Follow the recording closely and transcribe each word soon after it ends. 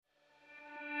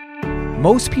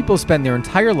Most people spend their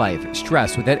entire life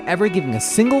stressed without ever giving a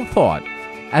single thought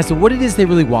as to what it is they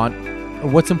really want or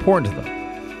what's important to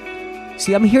them.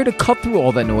 See, I'm here to cut through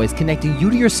all that noise, connecting you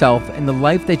to yourself and the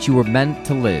life that you were meant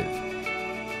to live.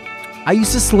 I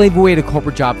used to slave away at a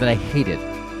corporate job that I hated,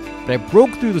 but I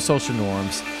broke through the social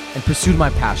norms and pursued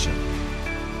my passion.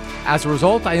 As a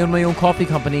result, I own my own coffee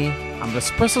company, I'm an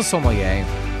espresso sommelier,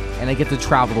 and I get to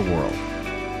travel the world.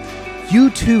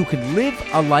 You too can live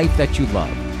a life that you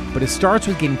love, but it starts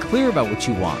with getting clear about what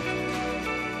you want.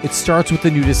 It starts with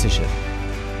a new decision.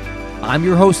 I'm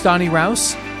your host, Donnie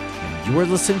Rouse, and you're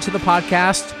listening to the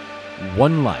podcast,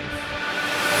 One Life.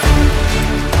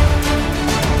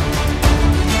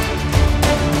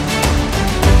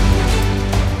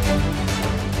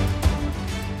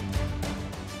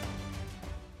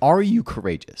 Are you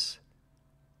courageous?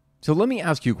 So let me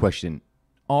ask you a question.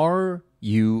 Are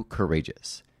you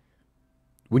courageous?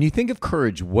 When you think of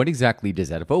courage, what exactly does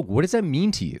that evoke? What does that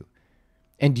mean to you?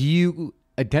 And do you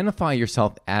identify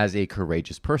yourself as a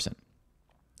courageous person?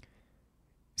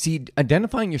 See,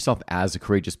 identifying yourself as a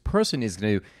courageous person is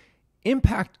going to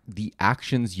impact the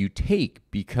actions you take,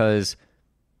 because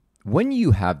when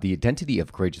you have the identity of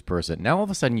a courageous person, now all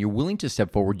of a sudden you're willing to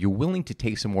step forward, you're willing to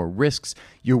take some more risks,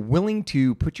 you're willing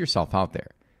to put yourself out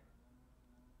there.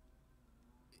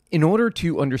 In order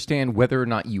to understand whether or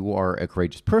not you are a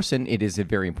courageous person, it is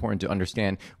very important to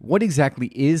understand what exactly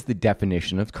is the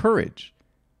definition of courage.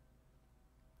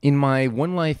 In my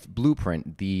One Life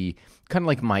blueprint, the kind of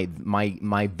like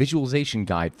my visualization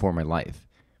guide for my life,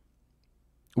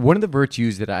 one of the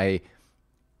virtues that I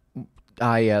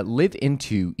live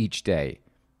into each day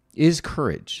is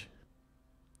courage.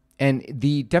 And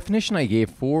the definition I gave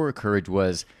for courage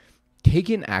was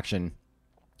taking action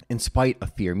in spite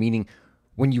of fear, meaning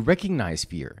when you recognize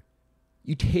fear,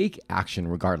 you take action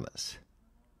regardless.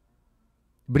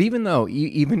 But even though,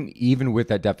 even with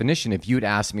that definition, if you had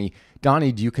asked me,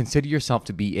 Donnie, do you consider yourself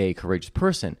to be a courageous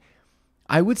person?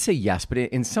 I would say yes, but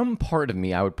in some part of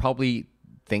me, I would probably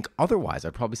think otherwise.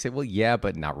 I'd probably say, well, yeah,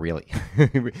 but not really.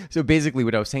 So basically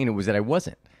what I was saying was that I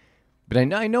wasn't. But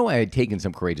I know I had taken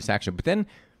some courageous action. But then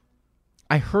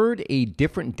I heard a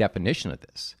different definition of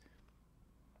this.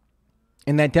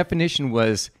 And that definition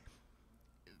was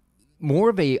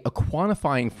more of a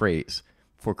quantifying phrase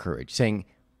for courage, saying,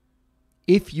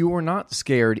 if you are not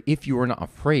scared, if you are not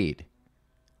afraid,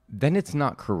 then it's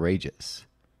not courageous.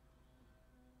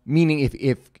 Meaning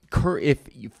if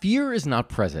fear is not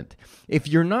present, if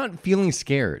you're not feeling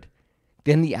scared,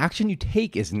 then the action you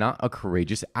take is not a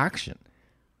courageous action.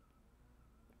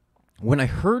 When I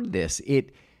heard this,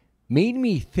 it made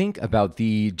me think about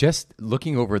just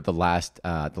looking over the last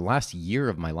year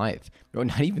of my life. No,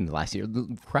 not even the last year.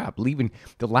 Even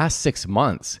the last 6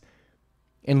 months,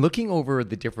 and looking over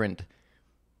the different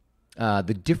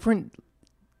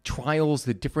trials,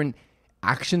 the different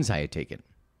actions I had taken.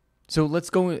 So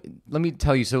let me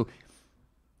tell you. So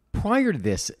prior to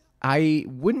this, I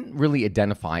wouldn't really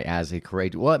identify as a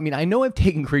courageous. Well, I mean, I know I've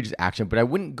taken courageous action, but I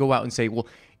wouldn't go out and say, well,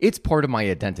 it's part of my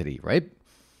identity, right?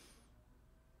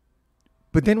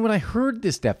 But then when I heard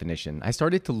this definition, I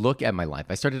started to look at my life.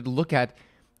 I started to look at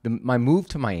my move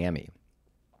to Miami,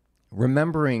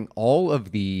 remembering all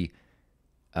of the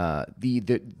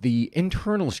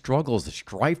internal struggles, the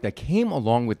strife that came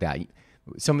along with that.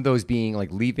 Some of those being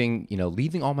like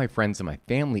leaving all my friends and my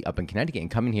family up in Connecticut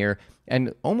and coming here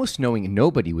and almost knowing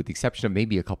nobody with the exception of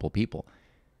maybe a couple of people.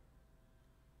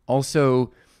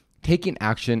 Also, taking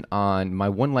action on my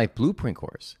One Life Blueprint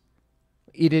course.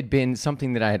 It had been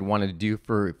something that I had wanted to do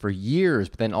for years,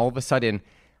 but then all of a sudden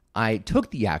I took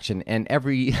the action, and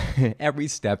every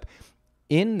step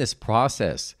in this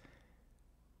process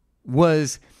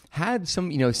had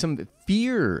some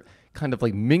fear kind of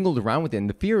like mingled around with it. And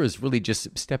the fear is really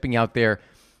just stepping out there.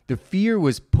 The fear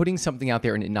was putting something out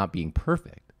there and it not being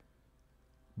perfect.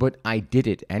 But I did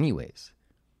it anyways.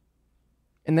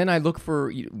 And then I look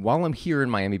while I'm here in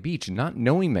Miami Beach, not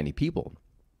knowing many people,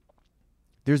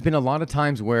 there's been a lot of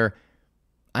times where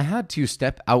I had to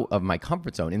step out of my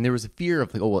comfort zone. And there was a fear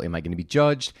of like, oh, well, am I going to be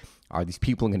judged? Are these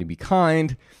people going to be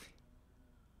kind?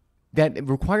 That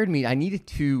required me, I needed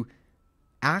to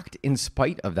act in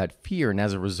spite of that fear. And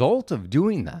as a result of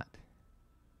doing that,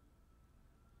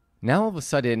 now all of a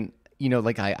sudden,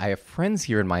 I have friends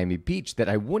here in Miami Beach that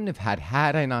I wouldn't have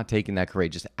had I not taken that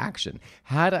courageous action,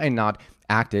 had I not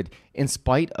acted in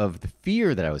spite of the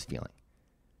fear that I was feeling.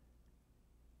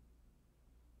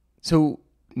 So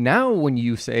now when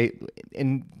you say,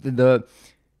 and the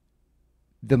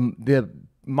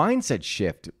mindset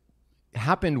shift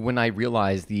happened when I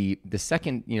realized the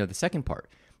second part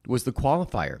was the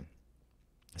qualifier.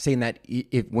 saying that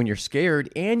if when you're scared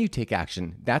and you take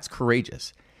action, that's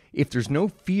courageous. If there's no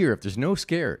fear, if there's no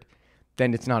scared,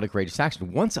 then it's not a courageous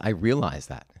action. Once I realized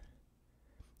that,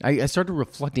 I started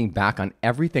reflecting back on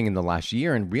everything in the last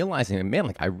year and realizing, man,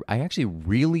 like I actually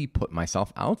really put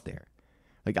myself out there.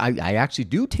 Like I actually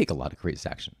do take a lot of courageous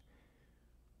action.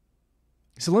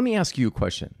 So let me ask you a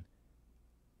question.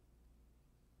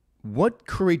 What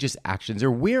courageous actions, or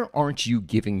where aren't you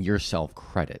giving yourself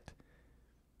credit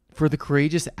for the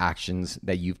courageous actions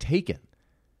that you've taken?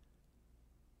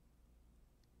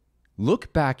 Let's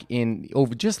look back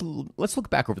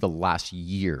over the last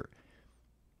year.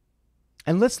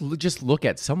 And let's just look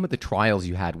at some of the trials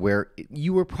you had where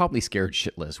you were probably scared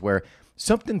shitless, where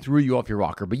something threw you off your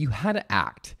rocker, but you had to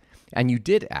act, and you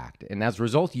did act. And as a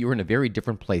result, you're in a very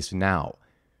different place now.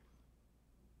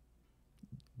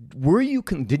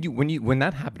 When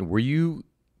that happened, were you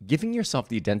giving yourself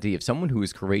the identity of someone who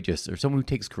is courageous or someone who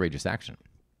takes courageous action?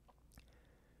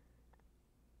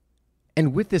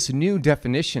 And with this new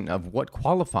definition of what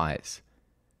qualifies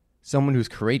someone who's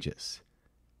courageous,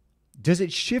 does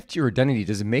it shift your identity?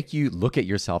 Does it make you look at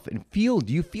yourself and do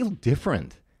you feel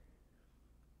different?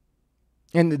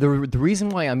 And the reason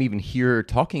why I'm even here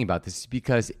talking about this is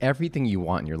because everything you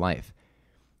want in your life,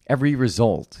 every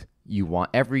result you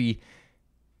want, every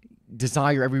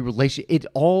desire, every relation, it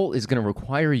all is going to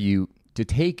require you to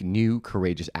take new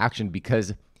courageous action,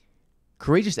 because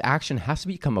courageous action has to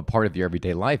become a part of your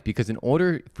everyday life, because in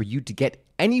order for you to get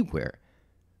anywhere,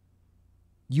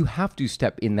 you have to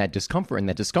step in that discomfort. And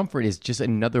that discomfort is just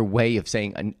another way of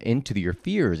saying into your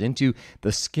fears, into the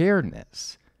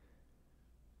scaredness.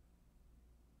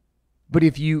 But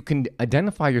if you can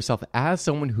identify yourself as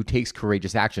someone who takes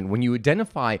courageous action, when you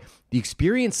identify the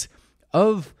experience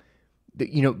of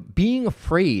being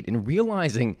afraid and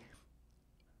realizing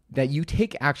that you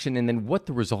take action and then what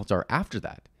the results are after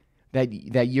that,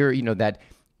 that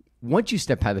once you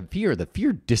step out of the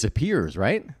fear disappears,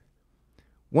 right?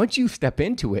 Once you step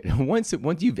into it, once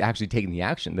you've actually taken the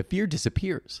action, the fear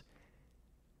disappears.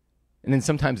 And then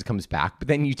sometimes it comes back, but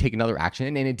then you take another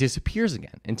action and it disappears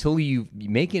again until you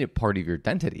make it a part of your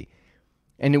identity.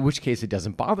 And in which case it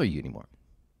doesn't bother you anymore.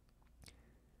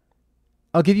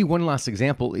 I'll give you one last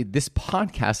example. This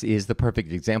podcast is the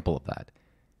perfect example of that.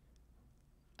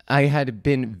 I had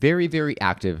been very, very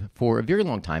active for a very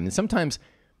long time. And sometimes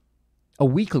a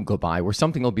week will go by where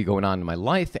something will be going on in my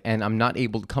life and I'm not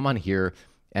able to come on here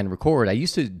and record. I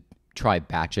used to try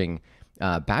batching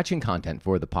content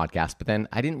for the podcast, but then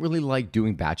I didn't really like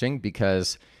doing batching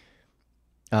because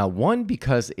I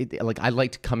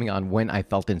liked coming on when I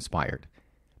felt inspired.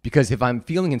 Because if I'm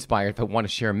feeling inspired, if I want to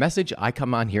share a message, I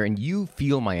come on here and you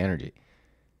feel my energy.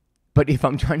 But if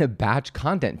I'm trying to batch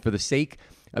content for the sake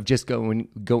of just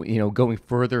going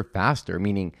further faster,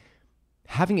 meaning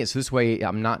having it so this way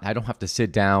I don't have to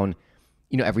sit down,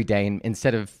 every day, and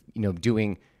instead of,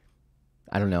 doing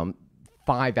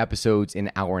 5 episodes in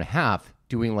an hour and a half,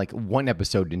 doing like 1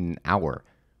 episode in an hour.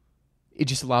 It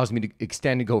just allows me to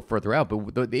extend and go further out.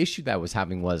 But the issue that I was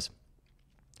having was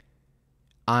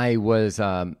I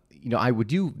would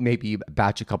do maybe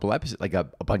batch a couple episodes, like a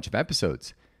bunch of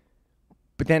episodes.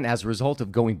 But then as a result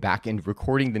of going back and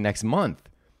recording the next month,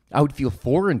 I would feel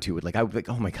foreign to it. Like I would be like,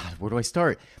 oh my God, where do I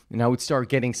start? And I would start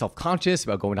getting self-conscious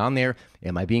about going on there.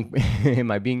 Am I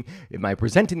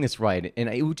presenting this right? And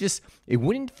it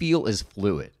wouldn't feel as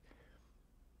fluid.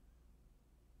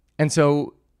 And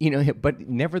so, but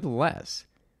nevertheless,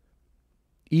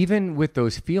 even with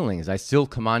those feelings, I still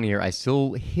come on here. I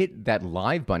still hit that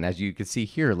live button, as you can see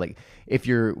here. Like if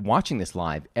you're watching this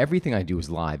live, everything I do is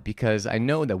live because I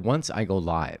know that once I go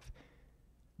live,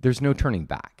 there's no turning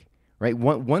back. Right?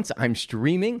 Once I'm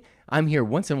streaming, I'm here.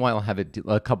 Once in a while, I'll have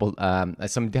a couple,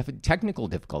 some technical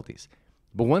difficulties.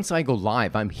 But once I go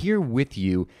live, I'm here with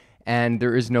you, and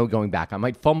there is no going back. I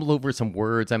might fumble over some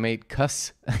words. I might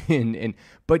cuss,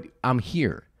 but I'm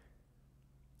here,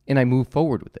 and I move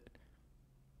forward with it.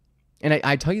 And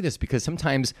I tell you this because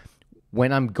sometimes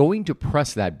when I'm going to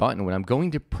press that button, when I'm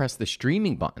going to press the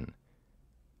streaming button,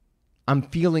 I'm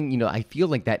feeling, I feel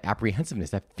like that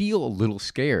apprehensiveness. I feel a little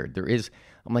scared.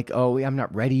 I'm like, oh, I'm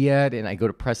not ready yet. And I go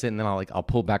to press it and then I'll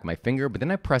pull back my finger, but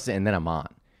then I press it and then I'm on.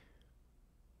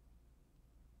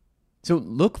 So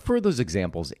look for those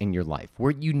examples in your life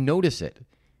where you notice it.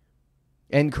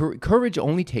 And courage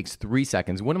only takes 3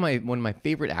 seconds. One of my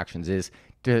favorite actions is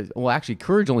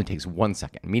courage only takes 1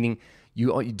 second, meaning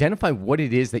you identify what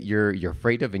it is that you're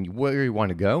afraid of and where you want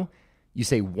to go. You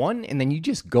say one, and then you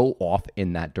just go off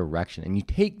in that direction and you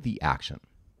take the action.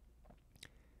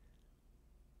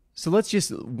 So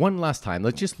one last time,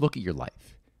 let's just look at your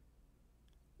life.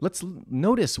 let's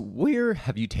notice, where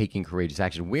have you taken courageous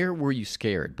action? Where were you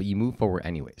scared, but you moved forward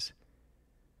anyways?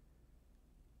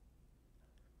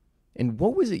 And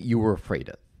what was it you were afraid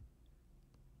of?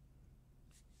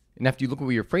 And after you look at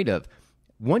what you're afraid of,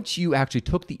 once you actually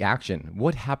took the action,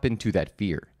 what happened to that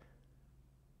fear?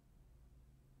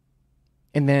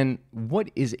 And then what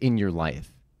is in your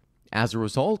life as a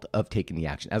result of taking the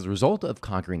action, as a result of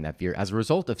conquering that fear, as a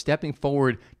result of stepping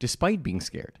forward despite being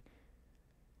scared?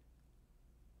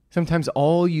 Sometimes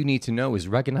all you need to know is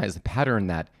recognize the pattern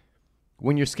that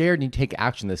when you're scared and you take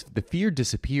action, the fear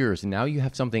disappears, and now you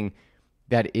have something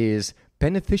that is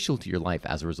beneficial to your life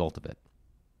as a result of it.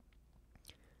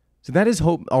 So that is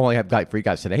all I have got for you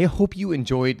guys today. I hope you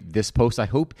enjoyed this post. I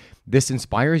hope this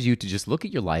inspires you to just look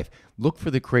at your life, look for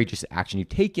the courageous action you've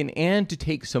taken, and to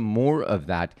take some more of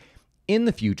that in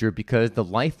the future, because the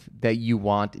life that you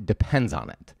want depends on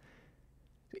it.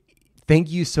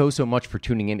 Thank you so much for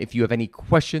tuning in. If you have any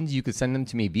questions, you can send them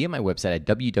to me via my website at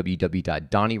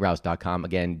www.donnyraus.com.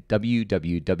 Again,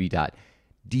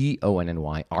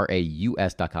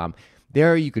 www.donnyraus.com.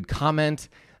 There you could comment,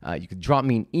 you could drop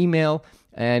me an email,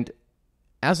 and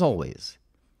as always,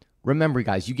 remember,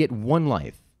 guys, you get one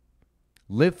life.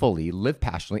 Live fully, live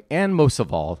passionately, and most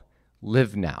of all,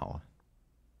 live now.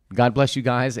 God bless you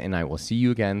guys, and I will see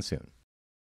you again soon.